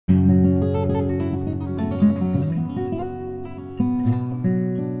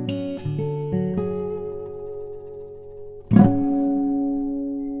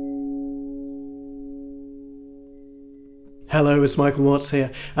Hello, it's Michael Watts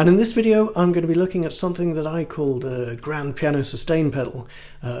here, and in this video I'm going to be looking at something that I call the grand piano sustain pedal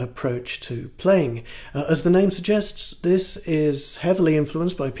approach to playing. As the name suggests, this is heavily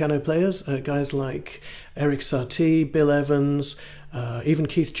influenced by piano players, guys like Erik Satie, Bill Evans, even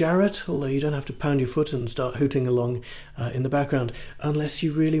Keith Jarrett, although you don't have to pound your foot and start hooting along in the background unless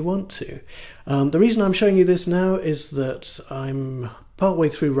you really want to. The reason I'm showing you this now is that I'm partway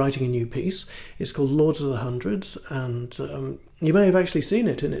through writing a new piece. It's called Lords of the Hundreds, and you may have actually seen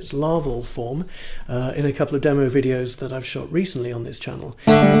it in its larval form in a couple of demo videos that I've shot recently on this channel.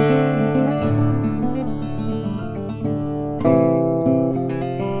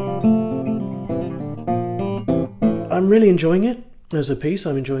 I'm really enjoying it as a piece.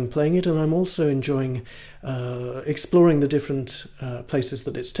 I'm enjoying playing it, and I'm also enjoying exploring the different places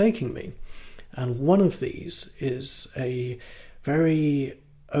that it's taking me. And one of these is a very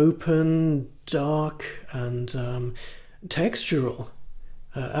open, dark, and textural,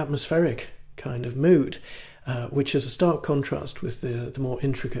 atmospheric kind of mood, which is a stark contrast with the more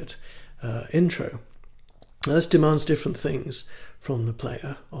intricate intro. Now, this demands different things from the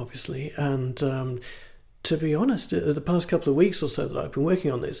player, obviously, and to be honest, the past couple of weeks or so that I've been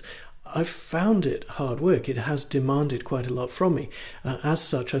working on this, I've found it hard work. It has demanded quite a lot from me. As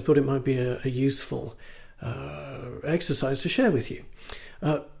such, I thought it might be a useful exercise to share with you.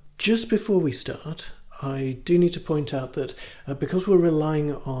 Just before we start, I do need to point out that because we're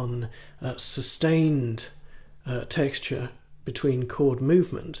relying on sustained texture between chord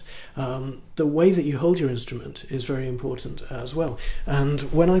movement, the way that you hold your instrument is very important as well. And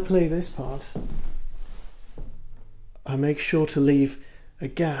when I play this part, I make sure to leave a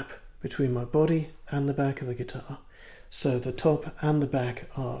gap between my body and the back of the guitar, so the top and the back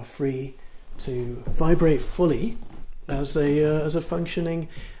are free to vibrate fully as a functioning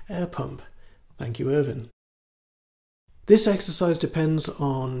air pump. Thank you, Irvin. This exercise depends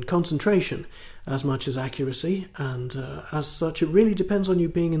on concentration as much as accuracy, and as such it really depends on you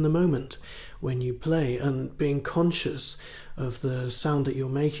being in the moment when you play and being conscious of the sound that you're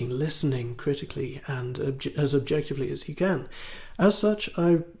making, listening critically and as objectively as you can. As such,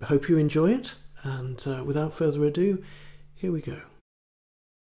 I hope you enjoy it, and without further ado, here we go.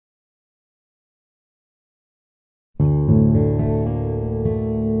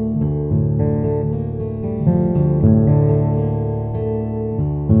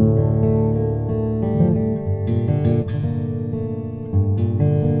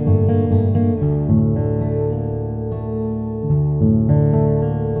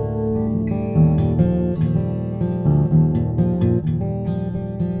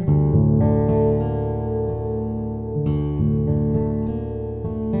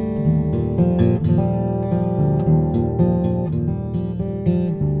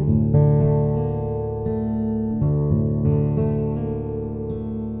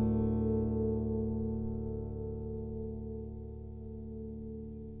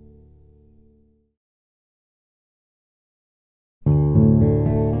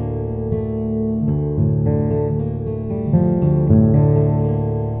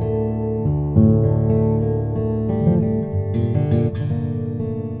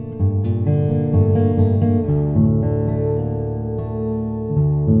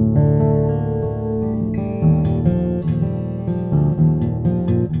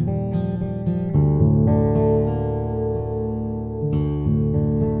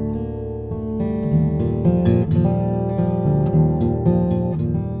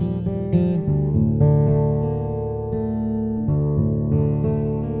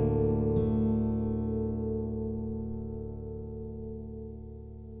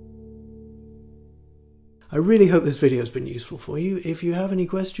 I really hope this video has been useful for you. If you have any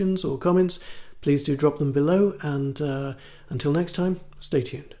questions or comments, please do drop them below, and until next time, stay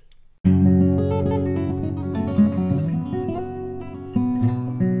tuned.